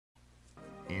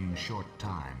In short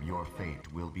time, your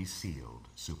fate will be sealed,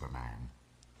 Superman.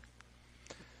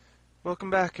 Welcome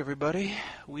back, everybody.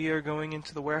 We are going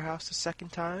into the warehouse a second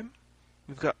time.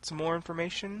 We've got some more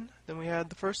information than we had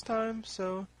the first time,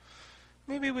 so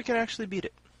maybe we can actually beat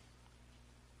it.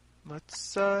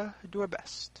 Let's do our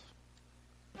best.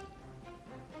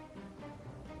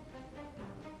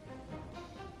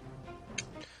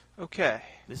 Okay.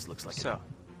 This looks like so.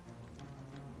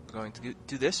 We're going to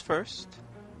do this first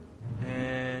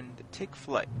and take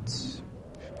flight.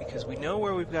 Because we know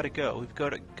where we've got to go. We've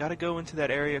got to go into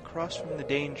that area across from the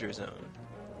danger zone.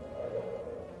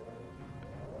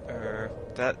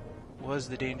 That was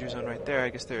the danger zone right there. I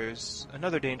guess there's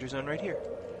another danger zone right here.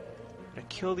 Gotta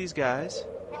kill these guys.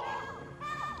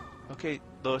 Okay,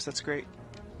 Lois, that's great.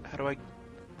 How do I...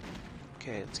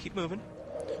 Okay, let's keep moving.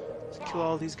 Let's kill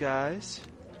all these guys.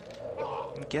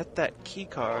 And get that key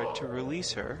card to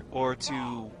release her, or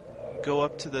to go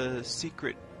up to the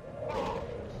secret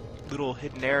little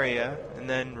hidden area and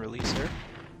then release her.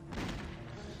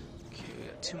 Okay, we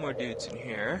got two more dudes in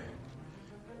here.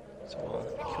 So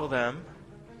we'll kill them.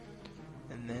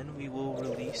 And then we will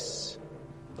release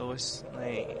Lois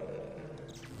Lane.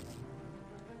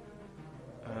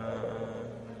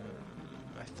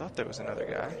 I thought there was another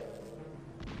guy.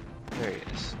 There he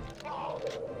is.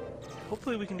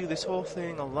 Hopefully we can do this whole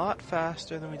thing a lot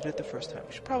faster than we did it the first time.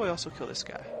 We should probably also kill this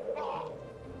guy.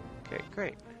 Okay,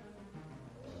 great.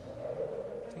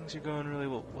 Things are going really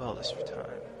well this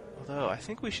time. Although, I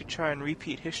think we should try and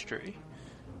repeat history.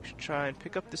 We should try and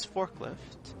pick up this forklift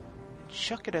and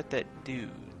chuck it at that dude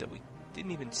that we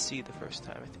didn't even see the first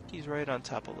time. I think he's right on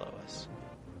top of Lois.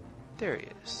 There he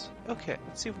is. Okay,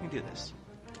 let's see if we can do this.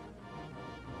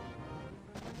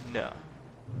 No.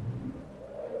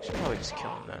 Should probably just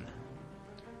kill him then.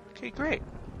 Okay, great.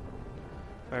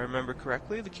 If I remember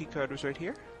correctly, the keycard was right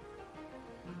here.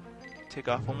 Take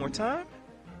off one more time.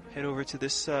 Head over to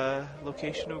this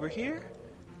location over here.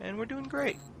 And we're doing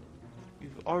great.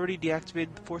 We've already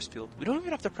deactivated the force field. We don't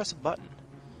even have to press a button.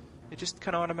 It just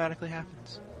kind of automatically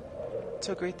happens. That's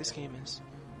how great this game is.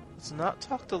 Let's not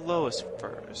talk to Lois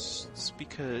first,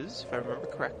 because, if I remember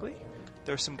correctly,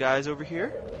 there are some guys over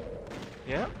here.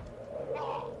 Yeah.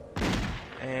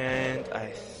 And I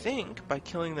think by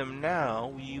killing them now,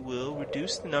 we will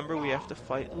reduce the number we have to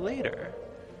fight later.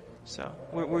 So,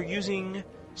 we're using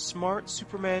smart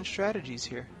Superman strategies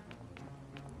here.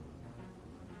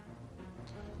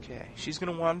 Okay, she's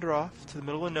going to wander off to the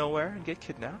middle of nowhere and get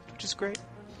kidnapped, which is great.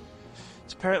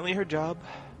 It's apparently her job.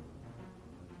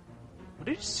 What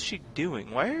is she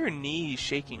doing? Why are her knees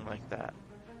shaking like that?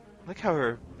 I like how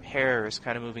her hair is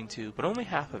kind of moving too, but only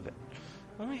half of it.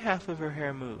 Only half of her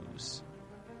hair moves.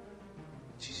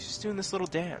 She's just doing this little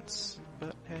dance.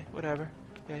 But, hey, whatever.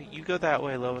 Yeah, you go that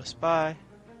way, Lois. Bye.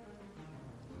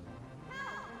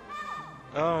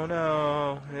 Oh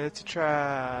no, it's a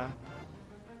trap.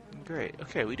 Great.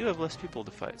 Okay, we do have less people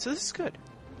to fight, so this is good.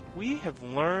 We have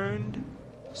learned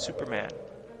Superman.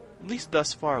 At least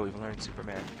thus far we've learned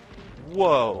Superman.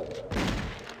 Whoa!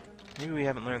 Maybe we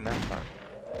haven't learned that far.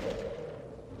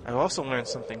 I've also learned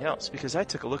something else, because I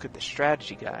took a look at the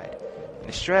strategy guide. And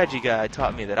the strategy guide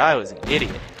taught me that I was an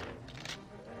idiot.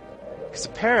 Because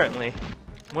apparently,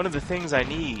 one of the things I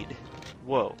need...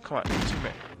 Whoa, come on,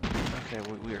 Superman. Okay,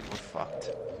 we're fucked.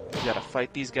 We gotta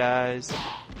fight these guys.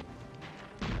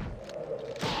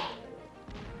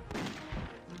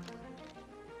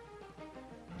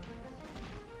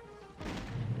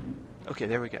 Okay,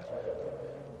 there we go.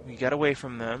 We got away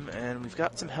from them, and we've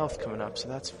got some health coming up, so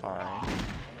that's fine.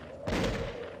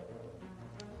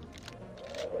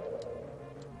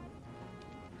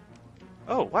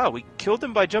 Oh, wow, we killed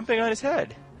him by jumping on his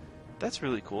head. That's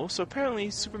really cool. So apparently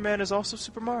Superman is also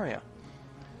Super Mario.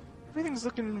 Everything's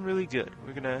looking really good.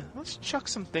 Let's chuck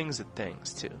some things at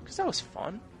things, too. Because that was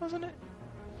fun, wasn't it?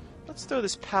 Let's throw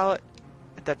this pallet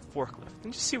at that forklift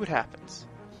and just see what happens.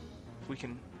 If we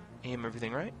can aim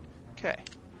everything right. Okay.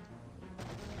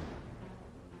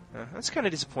 That's kind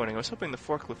of disappointing. I was hoping the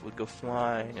forklift would go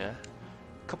flying a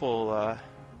couple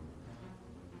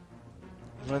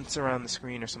lengths around the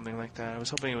screen or something like that. I was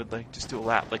hoping it would just do a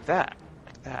lap like that.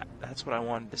 Like that. That's what I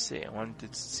wanted to see. I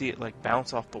wanted to see it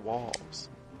bounce off the walls.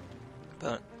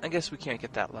 But I guess we can't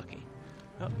get that lucky.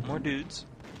 Oh, more dudes.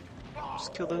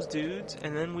 Just kill those dudes,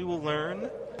 and then we will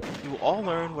all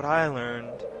learn what I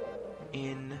learned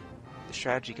in the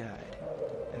strategy guide.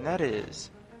 And that is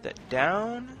that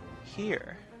down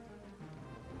here,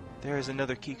 there is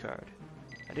another keycard.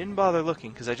 I didn't bother looking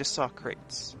because I just saw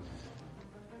crates.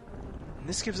 And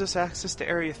this gives us access to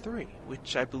Area 3,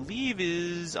 which I believe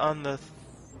is on the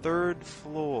 3rd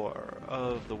floor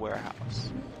of the warehouse.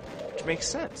 which makes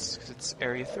sense, because it's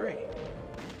Area 3. Okay,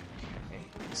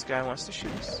 this guy wants to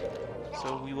shoot us,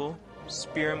 so we will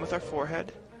spear him with our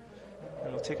forehead,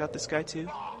 and we'll take out this guy too.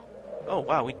 Oh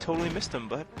wow, we totally missed him,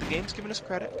 but the game's giving us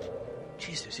credit.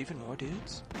 Jeez, there's even more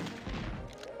dudes?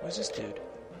 Where's this dude?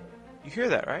 You hear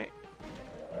that, right?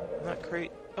 Not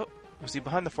great. Oh, was he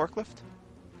behind the forklift?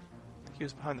 I think he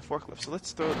was behind the forklift, so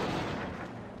let's throw it.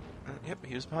 Yep,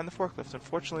 he was behind the forklift.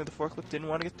 Unfortunately, the forklift didn't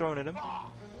want to get thrown at him.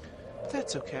 But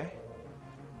that's okay.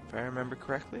 If I remember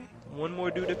correctly. One more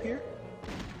dude up here.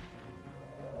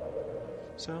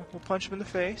 So, we'll punch him in the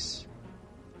face.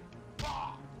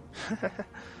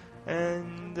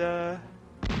 And, then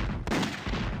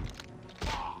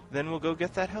we'll go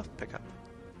get that health pickup.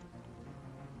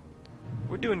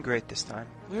 We're doing great this time.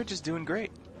 We're just doing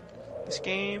great. This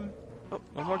game... Oh,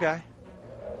 one more guy.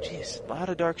 Jeez, a lot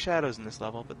of dark shadows in this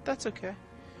level, but that's okay.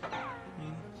 I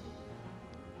mean,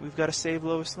 we've got to save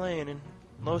Lois Lane, and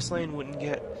Lois Lane wouldn't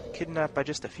get kidnapped by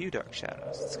just a few dark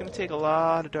shadows. It's going to take a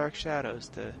lot of dark shadows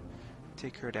to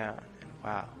take her down. And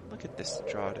wow, look at this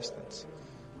draw distance.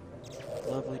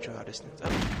 Lovely draw distance.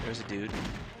 Oh, there's a dude. I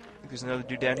think there's another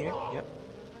dude down here. Yep.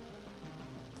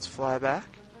 Let's fly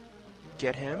back.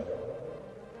 Get him.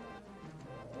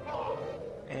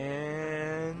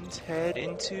 And head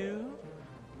into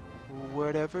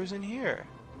whatever's in here.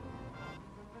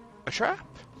 A trap.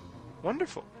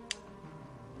 Wonderful.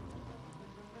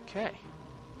 Okay.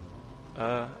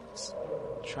 Let's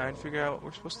try and figure out what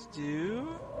we're supposed to do.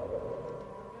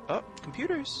 Oh,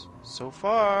 computers. So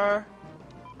far.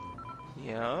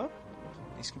 Yep.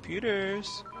 These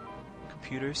computers.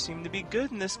 Computers seem to be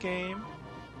good in this game.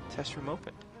 Test room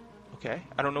open. Okay.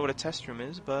 I don't know what a test room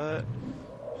is, but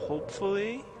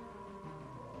hopefully...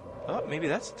 Oh, maybe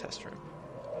that's a test room.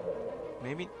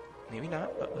 Maybe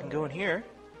not, but we can go in here.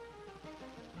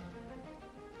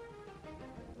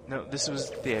 No, this was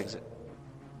the exit.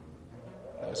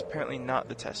 That was apparently not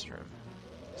the test room.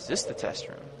 Is this the test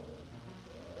room?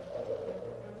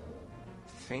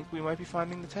 I think we might be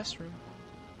finding the test room.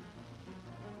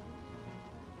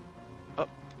 Oh,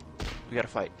 we gotta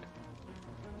fight.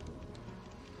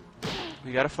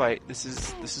 We gotta fight. This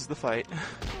is the fight.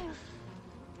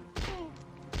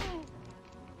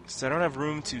 So I don't have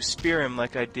room to spear him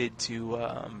like I did to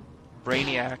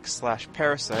Brainiac /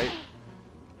 Parasite.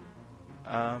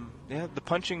 Yeah, the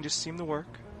punching just seemed to work.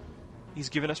 He's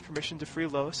given us permission to free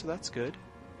Lois, so that's good.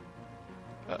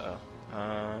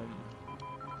 Uh-oh.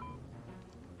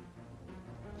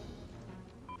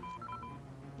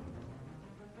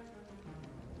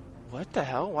 What the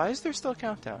hell? Why is there still a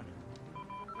countdown?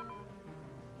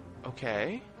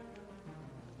 Okay.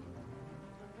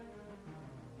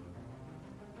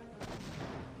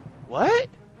 What?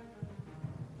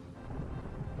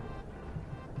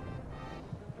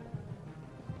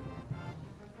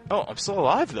 Oh, I'm still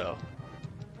alive, though.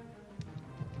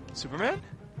 Superman?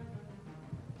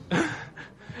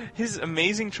 His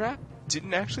amazing trap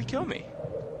didn't actually kill me.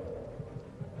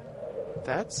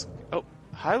 That's... Oh,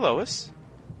 hi, Lois.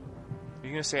 Are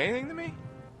you gonna say anything to me?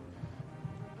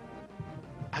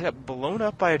 I got blown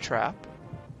up by a trap,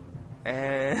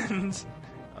 and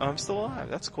I'm still alive.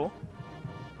 That's cool.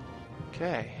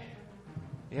 Okay.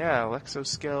 Yeah,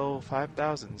 Lexoscale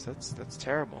 5000s. That's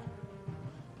terrible.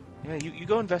 Yeah, you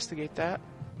go investigate that.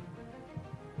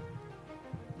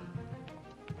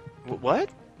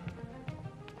 What?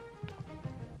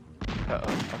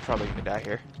 Uh-oh, I'm probably gonna die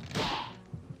here.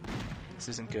 This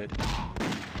isn't good.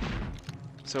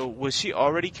 So, was she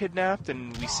already kidnapped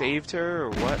and we saved her, or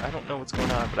what? I don't know what's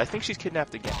going on, but I think she's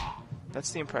kidnapped again.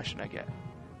 That's the impression I get.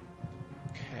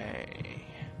 Okay.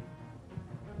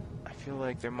 I feel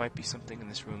like there might be something in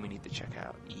this room we need to check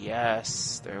out.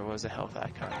 Yes, there was a health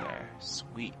icon there.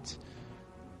 Sweet.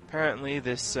 Apparently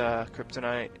this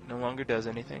kryptonite no longer does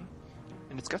anything.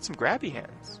 And it's got some grabby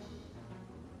hands.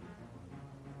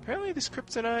 Apparently this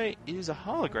kryptonite is a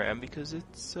hologram because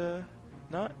it's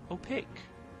not opaque.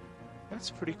 That's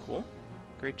pretty cool.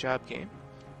 Great job, game.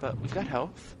 But we've got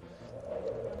health.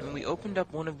 And we opened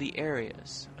up one of the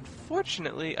areas.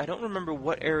 Unfortunately, I don't remember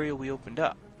what area we opened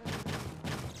up.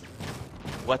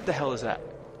 What the hell is that?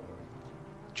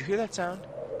 Did you hear that sound?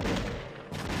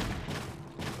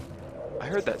 I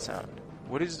heard that sound.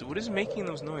 What is making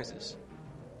those noises?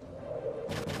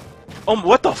 Oh,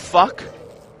 what the fuck?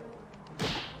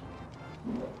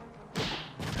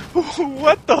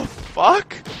 What the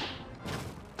fuck?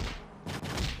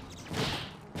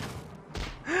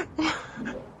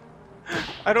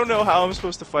 I don't know how I'm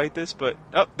supposed to fight this, but...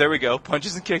 Oh, there we go.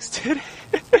 Punches and kicks did it.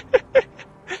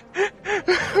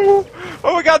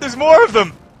 Oh my god, there's more of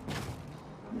them!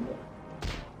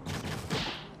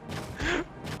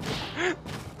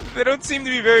 They don't seem to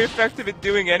be very effective at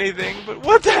doing anything, but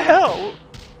what the hell?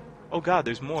 Oh god,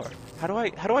 there's more. How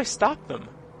do I stop them?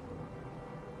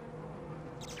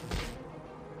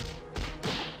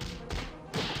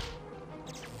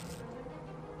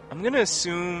 I'm gonna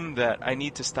assume that I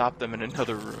need to stop them in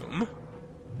another room.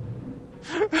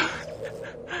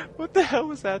 What the hell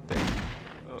was that thing?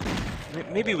 Oh,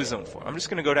 maybe it was Zone 4. I'm just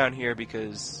gonna go down here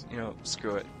because, you know,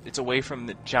 screw it. It's away from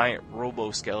the giant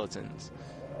robo-skeletons.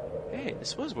 Hey,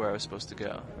 this was where I was supposed to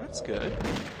go. That's good.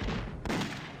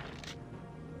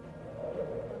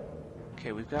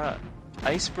 Okay, we've got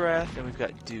Ice Breath and we've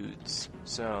got dudes.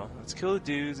 So, let's kill the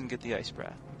dudes and get the Ice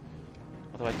Breath.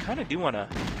 Although I kind of do want to...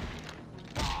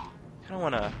 I don't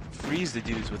want to freeze the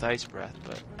dudes with Ice Breath,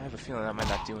 but I have a feeling that might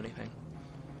not do anything.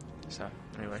 So,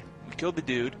 anyway, we killed the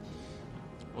dude.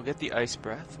 We'll get the Ice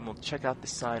Breath, and we'll check out the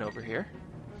sign over here.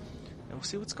 And we'll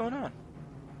see what's going on.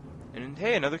 And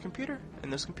hey, another computer.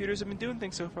 And those computers have been doing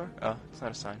things so far. Oh, it's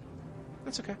not a sign.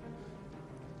 That's okay.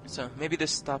 So, maybe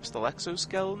this stops the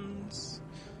Lexoskeletons?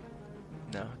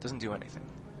 No, it doesn't do anything.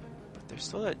 But there's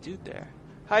still that dude there.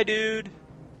 Hi, dude!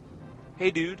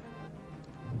 Hey, dude.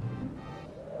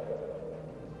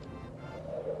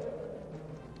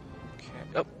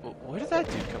 Oh, where did that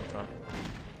dude come from?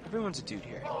 Everyone's a dude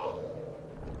here.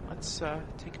 Let's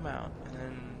take him out, and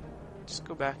then just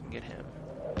go back and get him.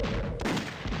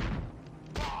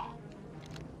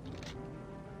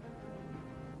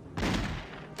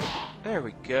 There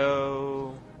we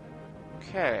go.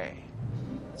 Okay.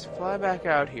 Let's fly back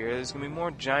out here. There's going to be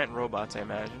more giant robots, I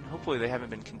imagine. Hopefully they haven't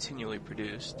been continually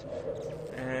produced.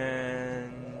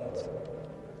 And...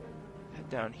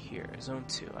 down here, Zone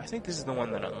 2. I think this is the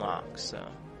one that unlocks, so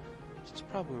this is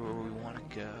probably where we want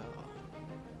to go.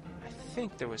 I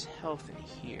think there was health in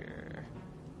here,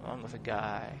 along with a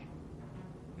guy.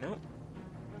 Nope.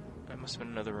 That must have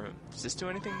been another room. Does this do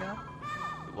anything now?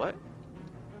 What?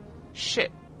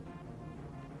 Shit.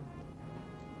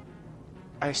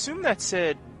 I assume that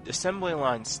said assembly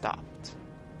line stopped.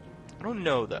 I don't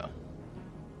know, though.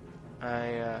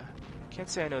 I can't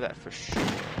say I know that for sure.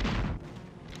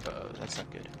 Uh-oh, that's not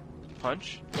good.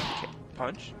 Punch? Okay,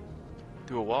 punch?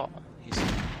 Through a wall.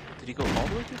 Did he go all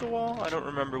the way through the wall? I don't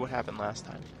remember what happened last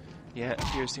time. Yeah, it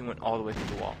appears he went all the way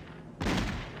through the wall. Okay,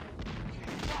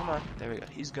 come on. There we go.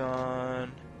 He's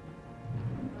gone.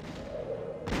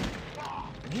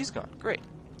 And he's gone. Great.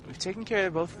 We've taken care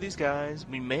of both of these guys.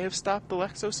 We may have stopped the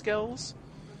Lexoskells,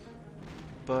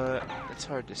 but it's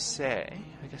hard to say.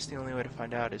 I guess the only way to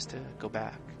find out is to go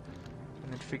back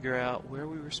and then figure out where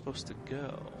we were supposed to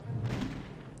go.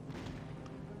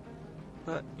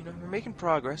 But, you know, we're making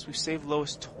progress. We've saved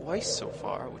Lois twice so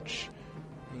far, which,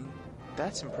 I mean,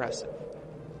 that's impressive.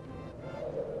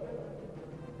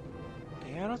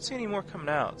 Yeah, I don't see any more coming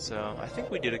out, so I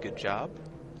think we did a good job.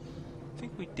 I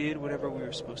think we did whatever we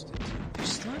were supposed to do. There's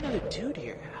still another dude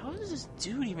here. How is this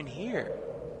dude even here?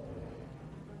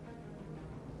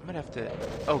 I might have to...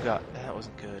 Oh god, that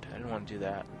wasn't good. I didn't want to do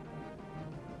that.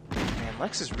 Man,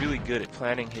 Lex is really good at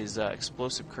planting his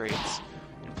explosive crates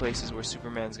in places where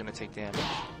Superman's going to take damage.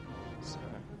 So,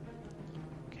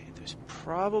 okay, there's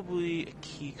probably a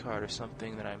key card or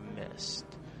something that I missed,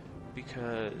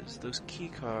 because those key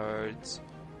cards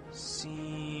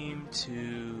seem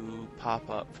to pop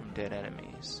up from dead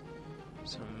enemies.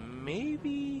 So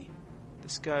maybe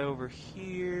this guy over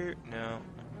here... No.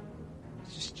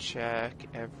 Let's just check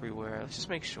everywhere. Let's just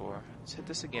make sure. Let's hit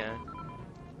this again.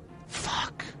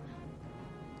 Fuck!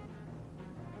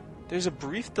 There's a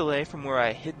brief delay from where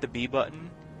I hit the B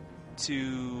button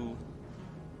to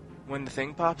when the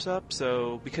thing pops up,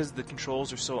 so because the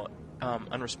controls are so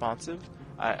unresponsive,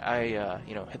 I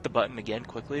you know, hit the button again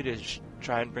quickly to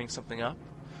try and bring something up,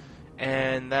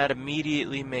 and that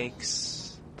immediately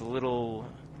makes the little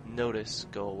notice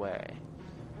go away.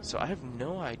 So I have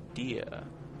no idea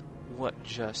what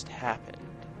just happened,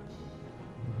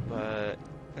 but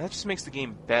that just makes the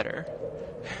game better.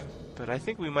 But I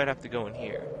think we might have to go in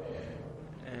here,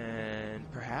 and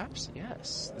perhaps,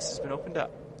 yes, this has been opened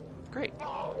up. Great.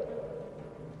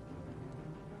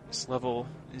 This level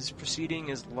is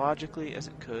proceeding as logically as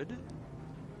it could.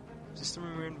 Is this the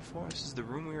room we were in before? This is the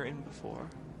room we were in before.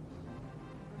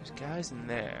 There's guys in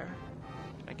there.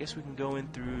 I guess we can go in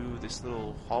through this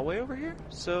little hallway over here.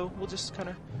 So we'll just kind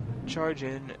of charge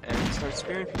in and start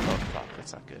spearing people. Oh, fuck,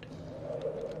 that's not good.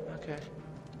 Okay.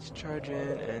 Let's charge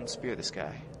in and spear this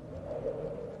guy.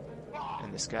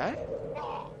 And this guy.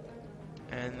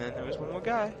 And then there was one more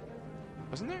guy.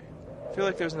 Wasn't there? I feel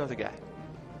like there was another guy.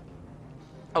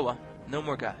 Oh well, no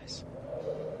more guys.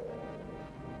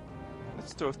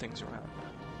 Let's throw things around.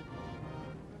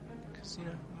 Because, you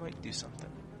know, we might do something.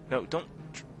 No, don't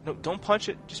No, don't punch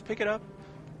it. Just pick it up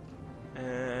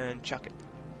and chuck it.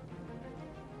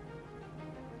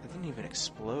 It didn't even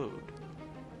explode.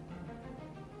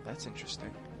 That's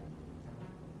interesting.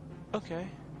 Okay.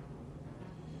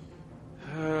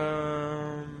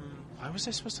 Why was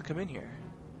I supposed to come in here?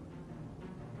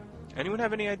 Anyone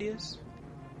have any ideas?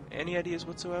 Any ideas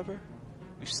whatsoever?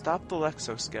 We've stopped the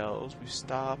Lexoskells. We've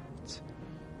stopped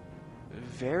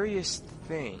various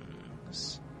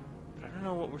things. But I don't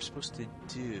know what we're supposed to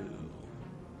do.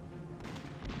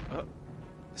 Oh,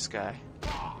 this guy.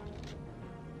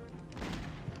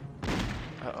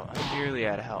 Uh-oh, I'm nearly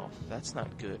out of health. That's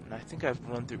not good. And I think I've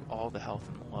run through all the health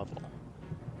in the level.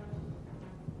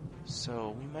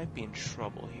 So we might be in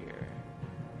trouble here.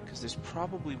 Because there's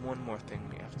probably one more thing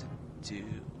we have to do.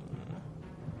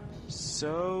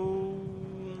 So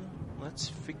let's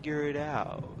figure it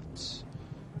out.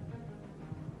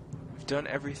 We've done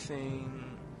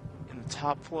everything in the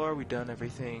top floor. We've done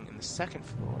everything in the second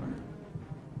floor.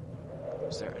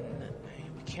 Is there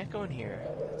we can't go in here.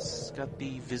 It's got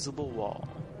the visible wall.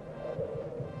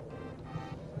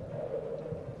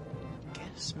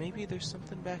 Guess maybe there's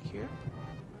something back here?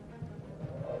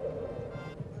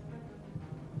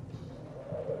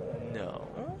 No.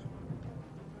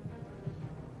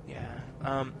 Yeah.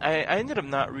 I ended up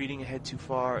not reading ahead too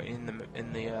far in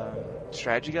the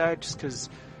strategy guide, just because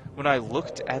when I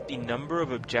looked at the number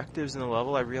of objectives in the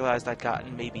level, I realized I'd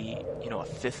gotten maybe, a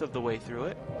fifth of the way through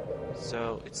it.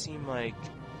 So it seemed like,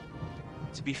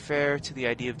 to be fair to the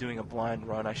idea of doing a blind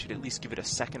run, I should at least give it a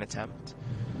second attempt.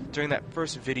 During that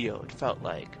first video, it felt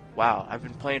like, wow, I've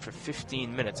been playing for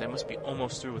 15 minutes. I must be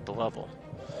almost through with the level.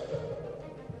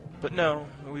 But no,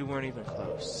 we weren't even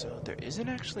close. So there isn't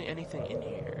actually anything in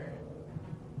here.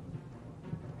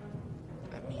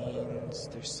 That means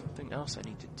there's something else I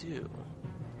need to do.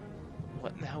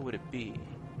 What in the hell would it be?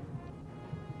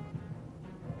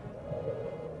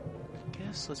 I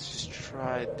guess let's just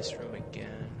try this room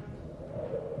again.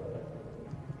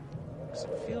 Because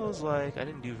it feels like I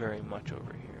didn't do very much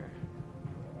over here.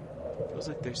 It feels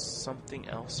like there's something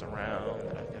else around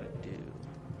that I've got to do.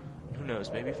 Who knows,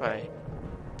 maybe if I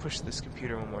push this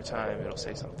computer one more time, it'll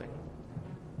say something.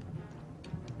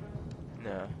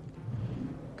 No.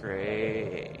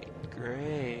 Great.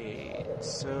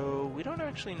 So, we don't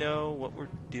actually know what we're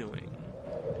doing.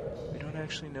 We don't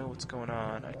actually know what's going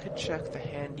on. I could check the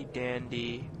handy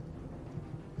dandy.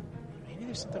 Maybe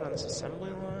there's something on this assembly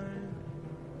line?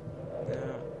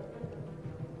 No.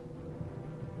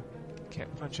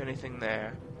 Can't punch anything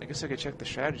there. I guess I could check the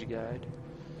strategy guide.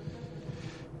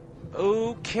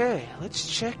 Okay, let's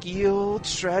check ye old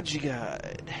strategy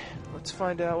guide. Let's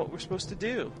find out what we're supposed to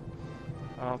do.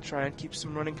 I'll try and keep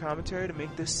some running commentary to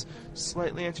make this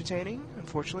slightly entertaining.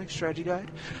 Unfortunately, strategy guide,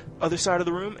 other side of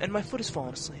the room, and my foot has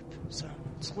fallen asleep, so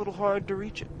it's a little hard to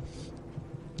reach it.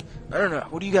 I don't know.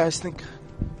 What do you guys think?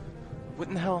 What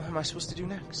in the hell am I supposed to do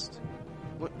next?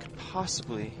 What could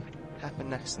possibly happen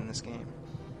next in this game?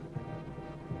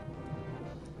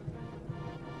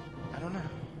 I don't know.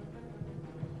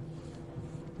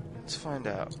 Let's find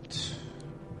out.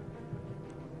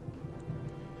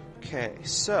 Okay,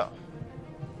 so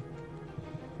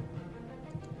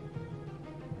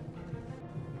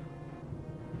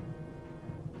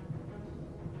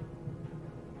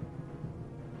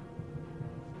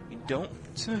we don't.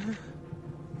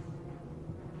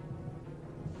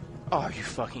 Oh, are you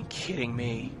fucking kidding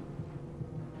me?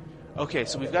 Okay,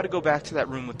 so we've got to go back to that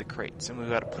room with the crates, and we've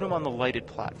got to put them on the lighted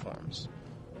platforms.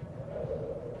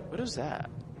 What is that?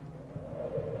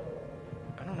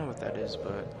 I don't know what that is,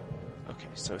 but okay,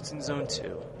 so it's in Zone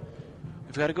 2.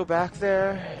 We've got to go back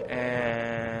there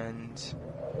and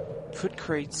put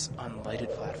crates on lighted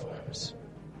platforms.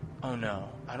 Oh no,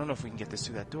 I don't know if we can get this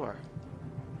through that door.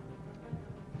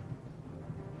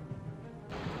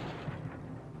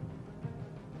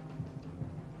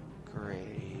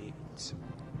 Great.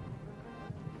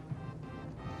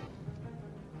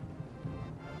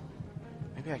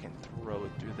 Maybe I can throw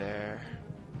it through there.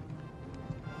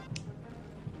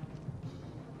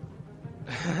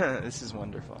 This is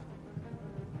wonderful.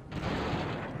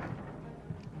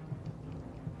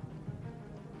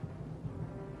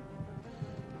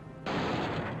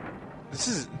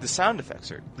 The sound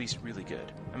effects are at least really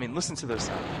good. I mean, listen to those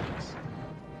sound effects.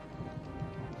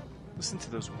 Listen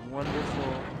to those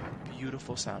wonderful,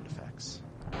 beautiful sound effects.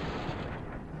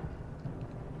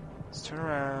 Let's turn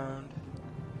around.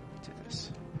 Do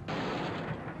this.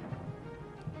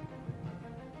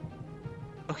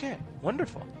 Okay,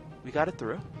 wonderful. We got it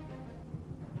through.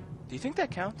 Do you think that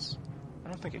counts? I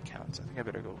don't think it counts. I think I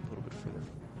better go a little bit further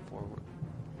forward.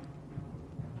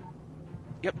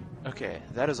 Yep. Okay,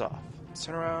 that is off. Let's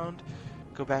turn around.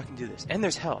 go back and do this. And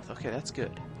there's health. Okay, that's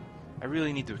good. I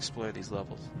really need to explore these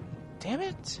levels. Damn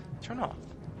it! Turn off.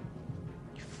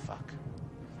 You fuck.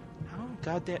 How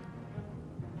goddamn...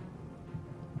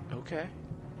 Okay.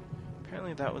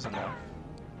 Apparently that was enough.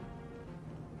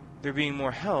 There being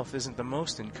more health isn't the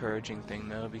most encouraging thing,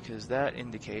 though, because that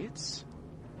indicates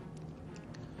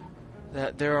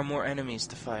that there are more enemies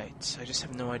to fight. I just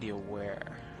have no idea where.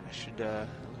 I should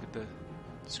look at the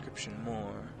description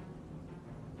more.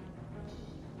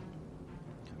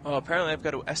 Oh, apparently I've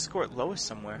got to escort Lois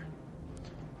somewhere.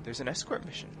 There's an escort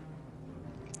mission.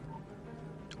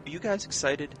 Are you guys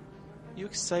excited? Are you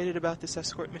excited about this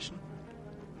escort mission?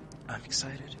 I'm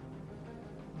excited.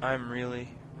 I'm really,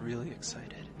 really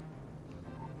excited.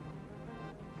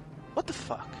 What the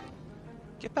fuck?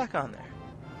 Get back on there.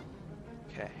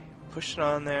 Okay, push it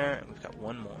on there, and we've got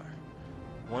one more.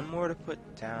 One more to put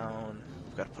down.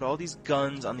 We've got to put all these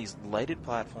guns on these lighted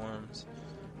platforms,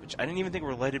 which I didn't even think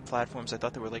were lighted platforms. I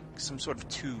thought they were like some sort of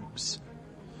tubes.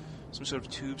 Some sort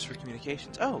of tubes for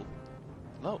communications. Oh,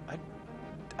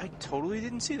 I totally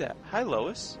didn't see that. Hi,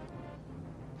 Lois.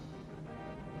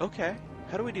 Okay,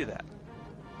 how do we do that?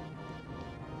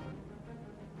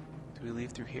 Do we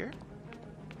leave through here?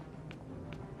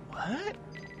 What?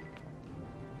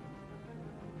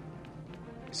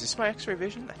 Is this my X-ray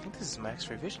vision? I think this is my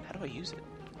X-ray vision. How do I use it?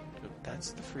 Oh,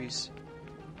 that's the freeze.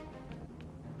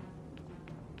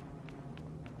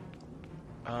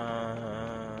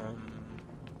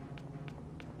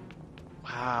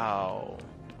 Wow.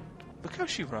 Look how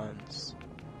she runs.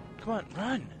 Come on,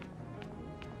 run!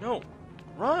 No,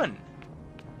 run!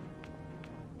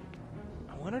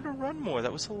 I wanted to run more.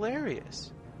 That was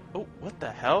hilarious. Oh, what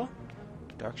the hell?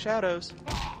 Dark shadows.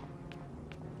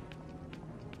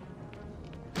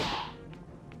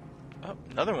 Oh,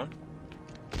 another one.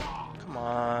 Come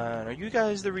on. Are you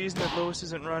guys the reason that Lois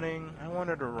isn't running? I want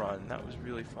her to run. That was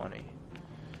really funny.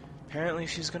 Apparently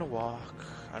she's gonna walk.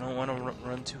 I don't want to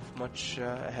run too much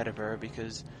ahead of her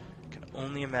because I can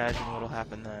only imagine what'll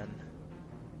happen then.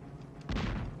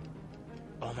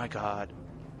 Oh my god.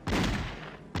 Okay,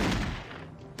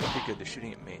 good. They're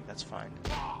shooting at me. That's fine.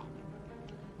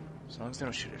 As long as they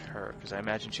don't shoot at her, because I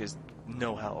imagine she has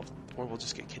no health, or we'll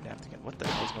just get kidnapped again. What the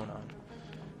hell's going on?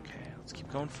 Okay, let's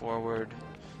keep going forward.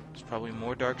 There's probably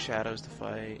more dark shadows to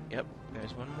fight. Yep,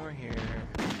 there's one more here.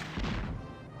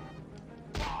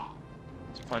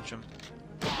 Let's punch him.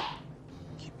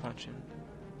 Keep punching.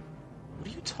 What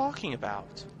are you talking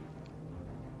about?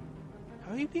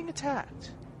 How are you being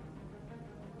attacked?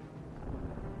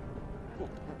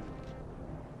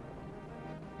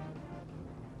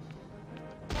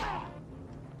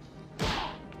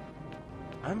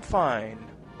 I'm fine.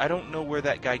 I don't know where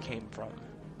that guy came from.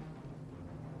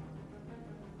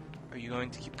 Are you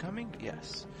going to keep coming?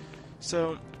 Yes.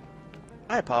 So,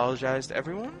 I apologize to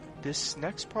everyone. This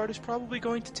next part is probably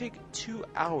going to take 2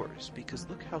 hours because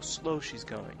look how slow she's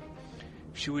going.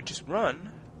 If she would just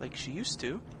run like she used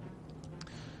to,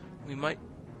 we might...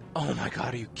 Oh my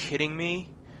god, are you kidding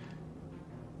me?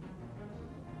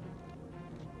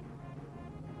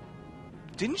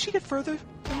 Didn't she get further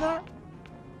than that?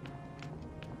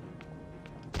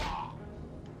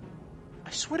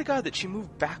 I swear to God that she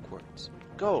moved backwards.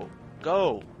 Go.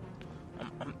 Go.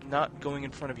 I'm not going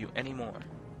in front of you anymore.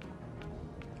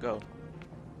 Go.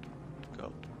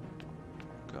 Go.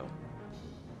 Go.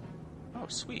 Oh,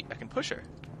 sweet. I can push her.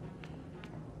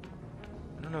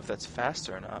 I don't know if that's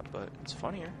faster or not, but it's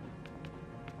funnier.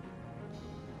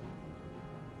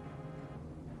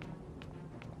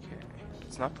 Okay.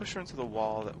 Let's not push her into the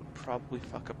wall. That would probably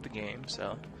fuck up the game,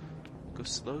 so we'll go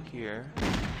slow here.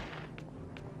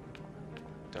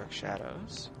 Dark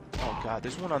shadows. Oh god,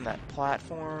 there's one on that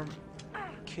platform. Are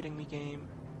you kidding me, game?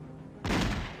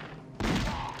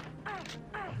 Oh,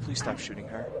 please stop shooting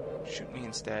her. Shoot me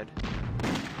instead.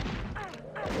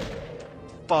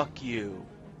 Fuck you.